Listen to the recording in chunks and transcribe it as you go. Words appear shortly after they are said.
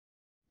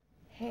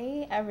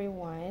Hey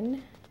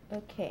everyone.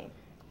 Okay,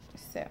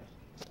 so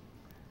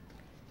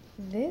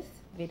this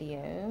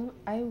video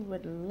I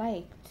would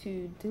like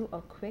to do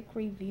a quick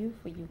review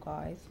for you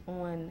guys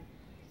on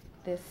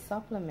this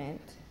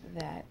supplement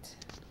that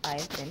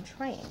I've been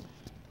trying.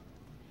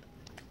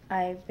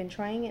 I've been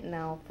trying it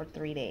now for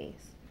 3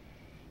 days.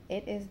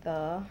 It is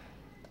the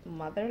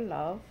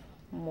Motherlove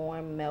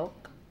More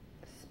Milk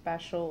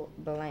Special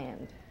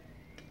Blend.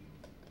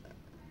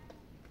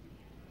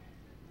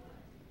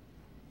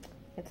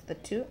 It's the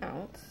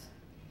 2-ounce.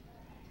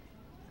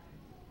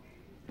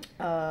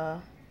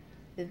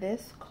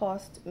 This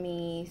cost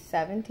me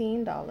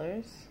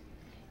 $17.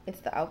 It's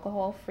the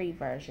alcohol-free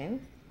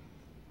version.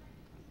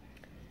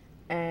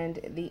 And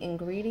the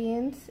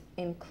ingredients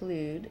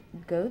include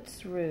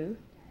goat's rue,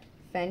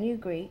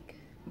 fenugreek,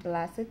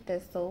 blasted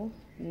thistle,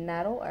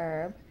 nettle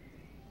herb,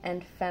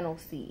 and fennel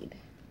seed.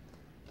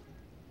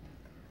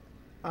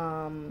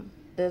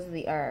 Those are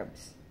the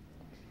herbs.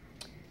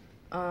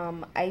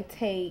 I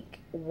take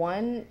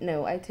 1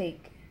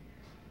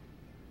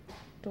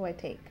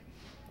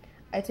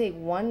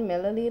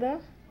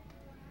 milliliter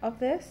of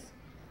this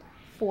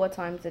 4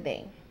 times a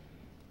day.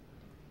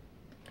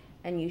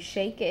 And you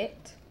shake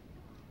it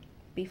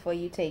before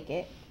you take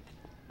it.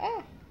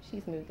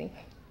 She's moving.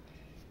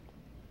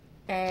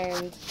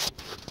 And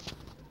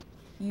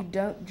you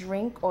don't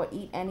drink or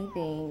eat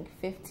anything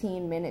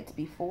 15 minutes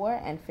before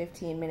and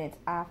 15 minutes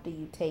after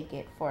you take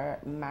it for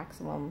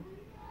maximum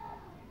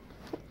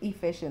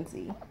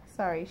efficiency.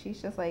 Sorry,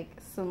 she's just like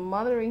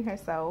smothering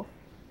herself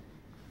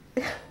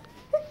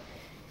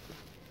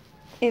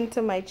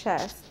into my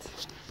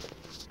chest.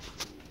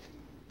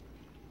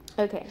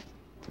 Okay.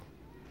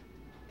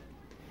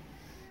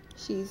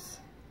 She's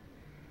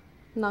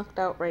knocked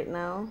out right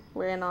now.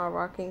 We're in our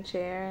rocking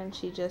chair and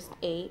she just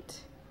ate.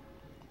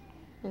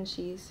 And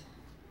she's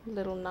a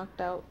little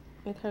knocked out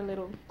with her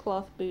little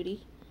cloth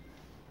booty.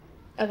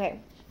 Okay.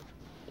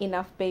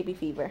 Enough baby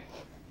fever.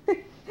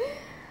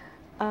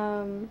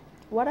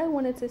 What I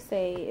wanted to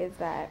say is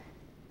that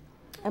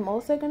I'm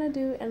also going to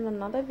do in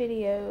another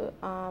video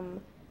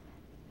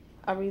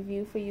a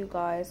review for you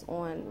guys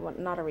on, well,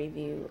 not a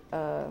review,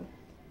 an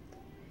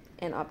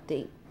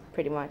update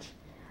pretty much,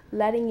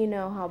 letting you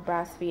know how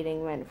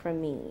breastfeeding went for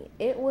me.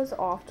 It was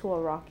off to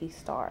a rocky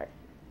start.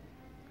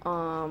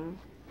 I'm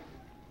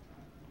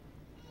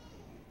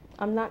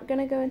not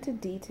going to go into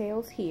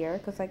details here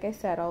because, like I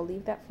said, I'll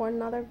leave that for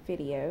another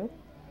video.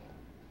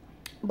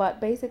 But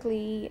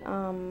basically,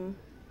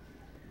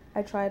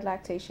 I tried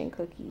lactation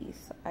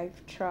cookies.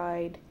 I've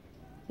tried,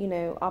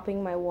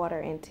 upping my water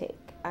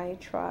intake. I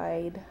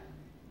tried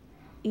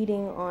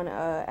eating on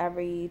a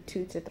every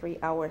 2 to 3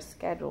 hour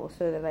schedule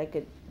so that I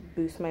could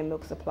boost my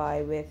milk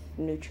supply with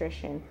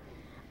nutrition.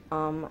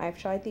 I've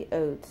tried the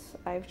oats.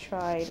 I've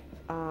tried,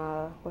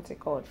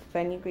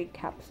 fenugreek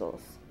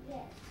capsules.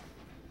 Yes.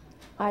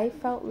 I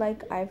felt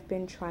like I've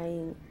been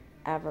trying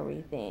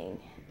everything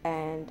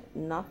and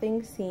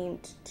nothing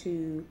seemed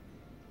to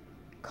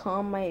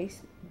calm my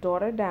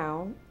daughter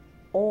down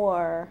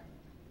or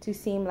to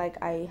seem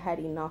like I had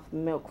enough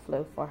milk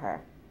flow for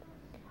her.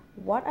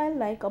 What I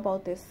like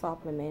about this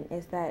supplement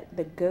is that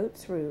the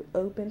goat's rue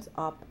opens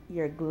up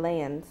your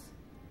glands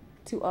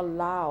to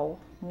allow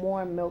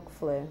more milk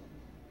flow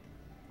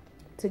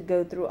to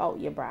go throughout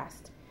your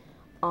breast.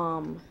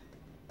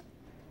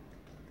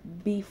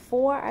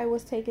 Before I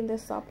was taking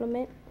this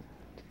supplement,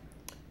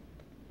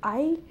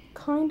 I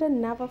kind of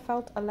never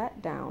felt a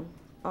letdown.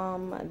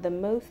 The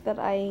most that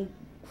I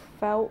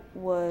felt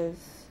was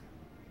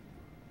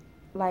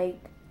like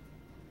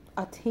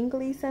a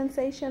tingly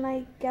sensation,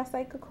 I guess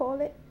I could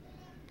call it.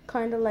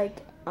 Kind of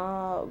like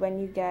when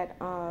you get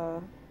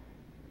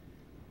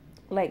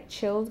like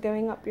chills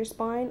going up your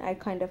spine. I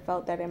kind of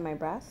felt that in my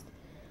breast.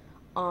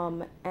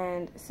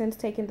 And since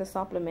taking the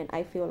supplement,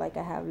 I feel like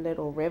I have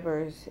little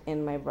rivers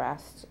in my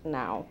breast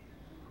now.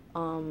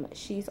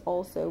 She's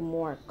also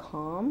more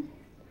calm.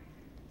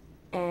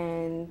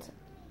 And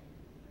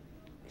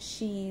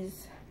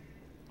she's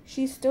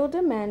still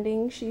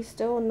demanding. She's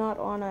still not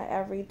on a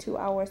every 2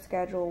 hour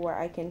schedule where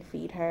I can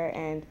feed her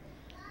and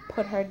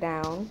put her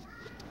down.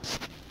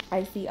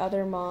 I see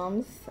other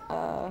moms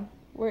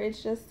where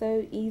it's just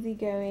so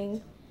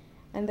easygoing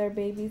and their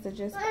babies are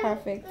just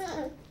perfect.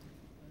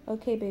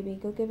 Okay, baby,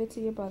 go give it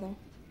to your brother.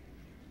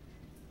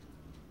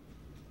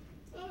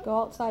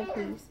 Go outside,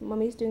 please.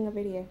 Mommy's doing a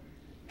video.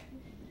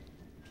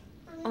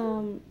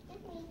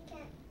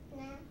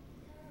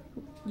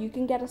 You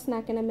can get a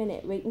snack in a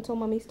minute. Wait until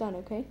mommy's done,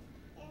 okay?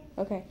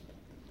 Okay.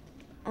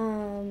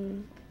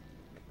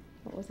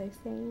 What was I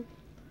saying?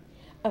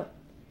 Oh.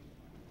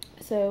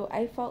 So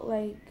I felt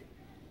like,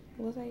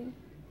 I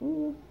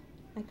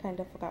kind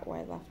of forgot where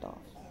I left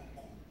off.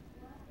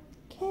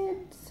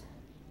 Kids.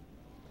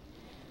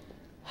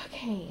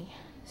 Okay.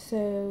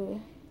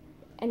 So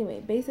anyway,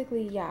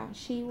 basically, yeah,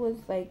 she was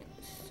like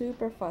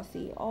super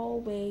fussy,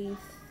 always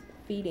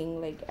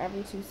feeding like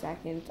every 2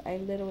 seconds. I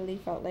literally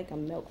felt like a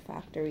milk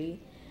factory.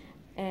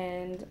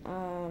 And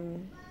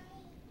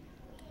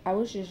I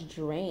was just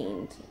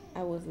drained.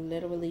 I was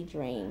literally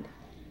drained.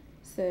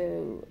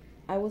 So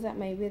I was at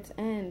my wit's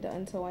end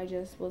until I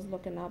just was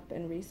looking up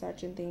and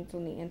researching things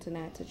on the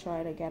internet to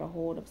try to get a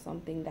hold of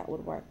something that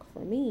would work for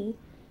me,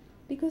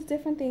 because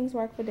different things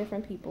work for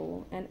different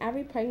people, and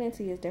every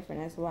pregnancy is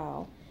different as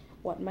well.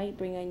 What might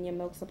bring in your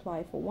milk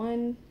supply for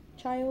one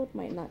child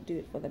might not do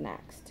it for the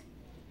next.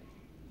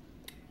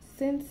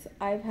 Since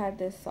I've had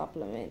this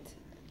supplement,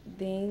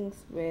 things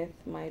with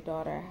my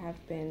daughter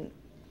have been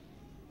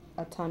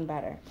a ton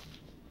better.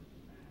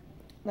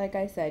 Like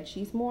I said,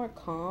 she's more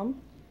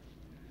calm.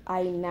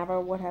 I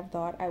never would have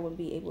thought I would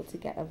be able to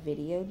get a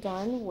video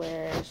done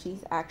where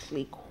she's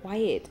actually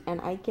quiet and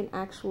I can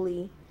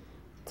actually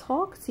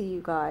talk to you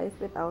guys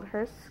without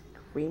her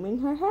screaming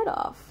her head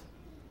off.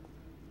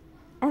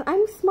 And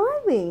I'm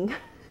smiling,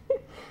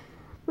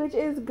 which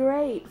is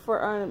great for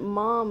a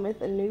mom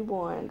with a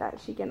newborn, that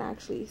she can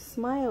actually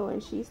smile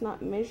and she's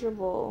not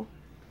miserable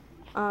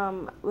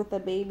with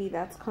a baby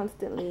that's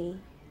constantly,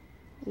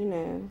 you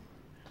know,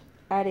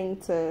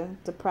 adding to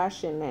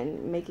depression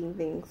and making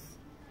things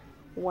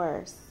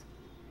worse.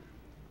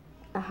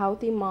 A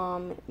healthy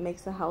mom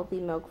makes a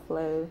healthy milk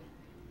flow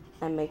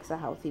and makes a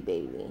healthy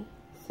baby.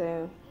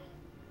 So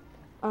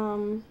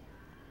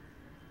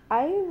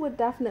I would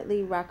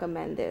definitely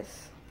recommend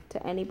this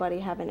to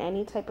anybody having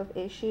any type of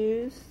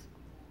issues.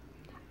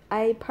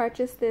 I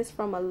purchased this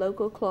from a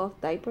local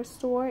cloth diaper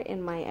store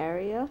in my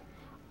area,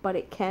 but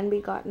it can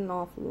be gotten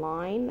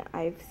offline.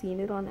 I've seen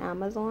it on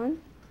Amazon.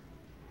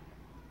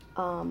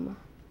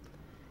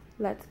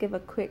 Let's give a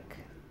quick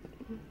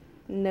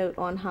note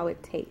on how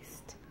it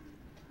tastes.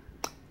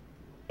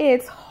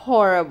 It's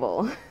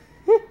horrible.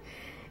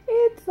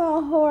 It's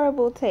a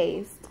horrible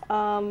taste.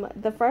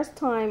 The first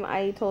time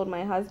I told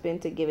my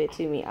husband to give it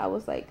to me, I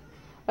was like,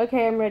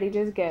 okay, I'm ready,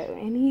 just go.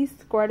 And he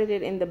squirted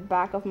it in the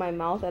back of my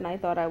mouth and I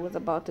thought I was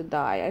about to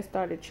die. I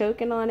started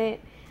choking on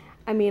it.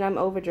 I mean, I'm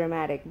over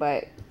dramatic,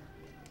 but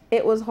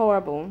it was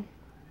horrible.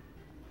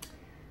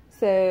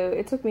 So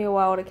it took me a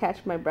while to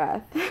catch my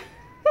breath.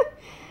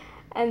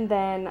 And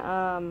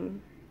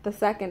then the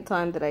second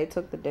time that I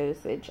took the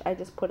dosage, I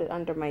just put it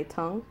under my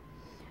tongue.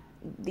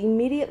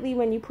 Immediately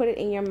when you put it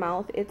in your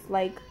mouth, it's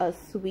like a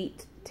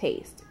sweet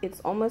taste. It's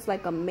almost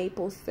like a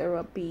maple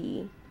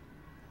syrupy,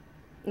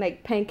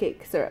 like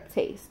pancake syrup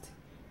taste.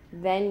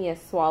 Then you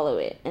swallow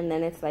it and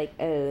then it's like,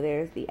 oh,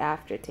 there's the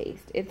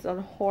aftertaste. It's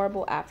a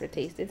horrible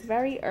aftertaste. It's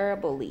very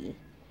herbally,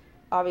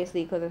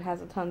 obviously, because it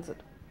has a tons of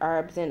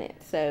herbs in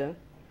it. So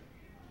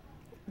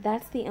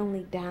that's the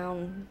only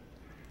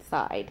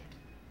downside.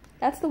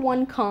 That's the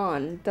one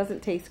con.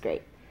 Doesn't taste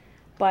great,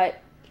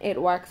 but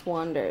it works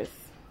wonders.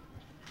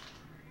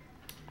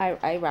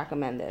 I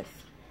recommend this.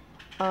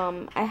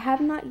 I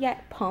have not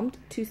yet pumped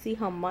to see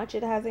how much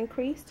it has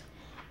increased,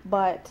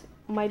 but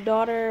my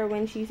daughter,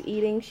 when she's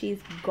eating,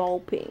 she's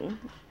gulping.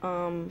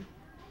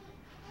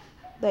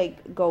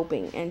 Like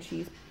gulping, and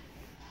she's...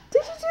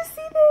 Did you just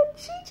see that?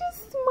 She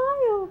just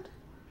smiled.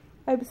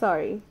 I'm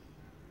sorry.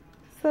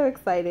 So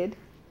excited.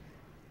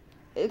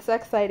 It's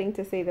exciting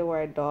to say the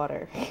word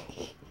daughter.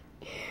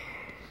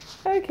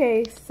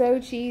 Okay, so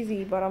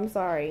cheesy, but I'm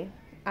sorry.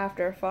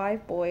 After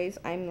 5 boys,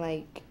 I'm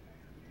like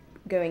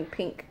going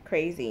pink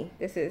crazy.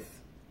 This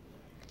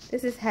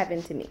is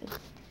heaven to me.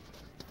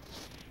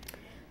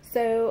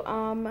 So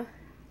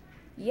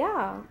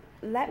yeah,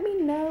 let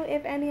me know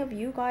if any of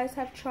you guys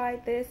have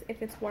tried this,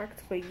 if it's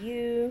worked for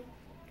you.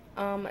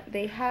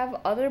 They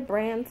have other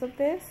brands of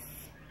this.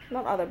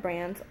 Not other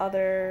brands,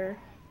 other,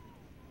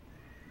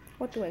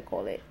 what do I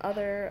call it?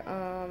 Other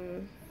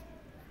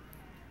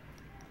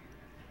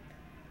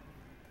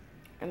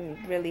I'm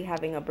really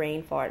having a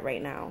brain fart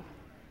right now.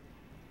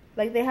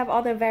 Like, they have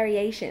other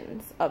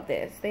variations of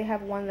this. They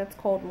have one that's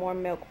called More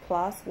Milk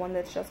Plus, one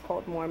that's just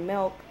called More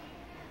Milk.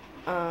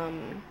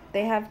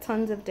 They have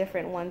tons of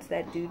different ones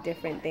that do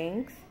different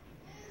things.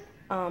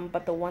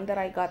 But the one that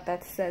I got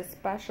that says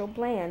Special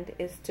Blend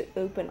is to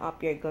open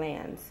up your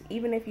glands.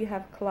 Even if you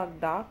have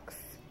clogged ducts,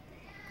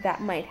 that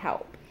might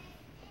help.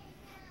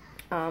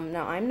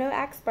 Now, I'm no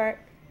expert.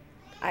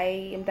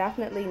 I am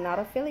definitely not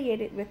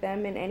affiliated with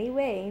them in any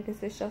way.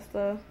 This is just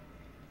a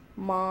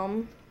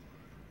mom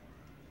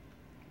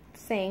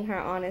saying her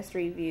honest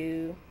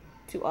review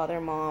to other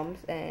moms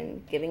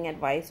and giving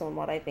advice on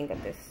what I think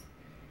of this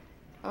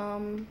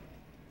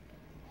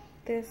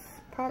this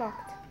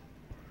product.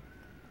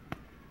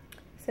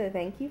 So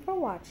thank you for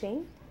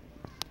watching.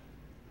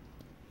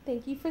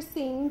 Thank you for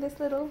seeing this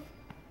little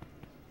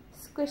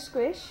squish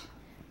squish.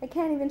 I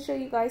can't even show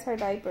you guys her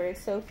diaper.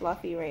 It's so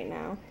fluffy right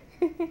now.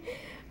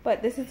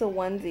 But this is a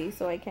onesie,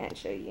 so I can't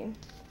show you.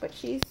 But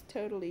she's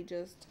totally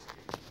just...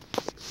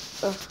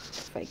 Ugh,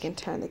 if I can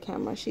turn the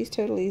camera. She's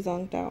totally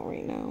zonked out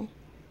right now.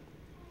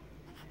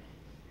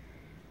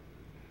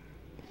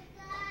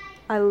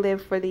 I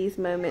live for these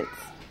moments.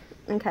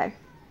 Okay.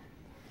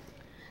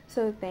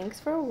 So thanks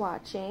for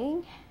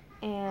watching.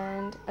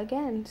 And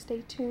again,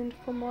 stay tuned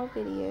for more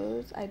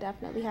videos. I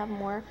definitely have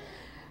more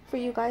for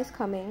you guys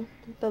coming.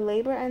 The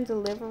labor and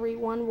delivery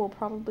one will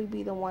probably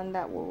be the one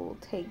that will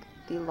take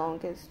the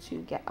longest to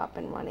get up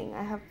and running.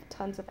 I have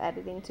tons of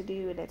editing to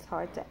do and it's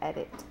hard to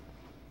edit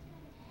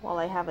while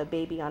I have a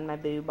baby on my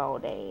boob all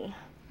day.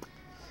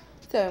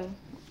 So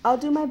I'll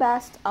do my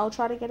best. I'll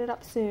try to get it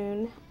up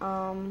soon.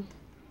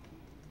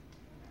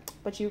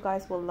 But you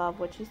guys will love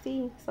what you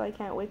see, so I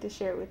can't wait to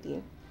share it with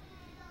you.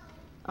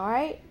 All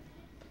right,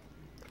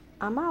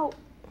 I'm out.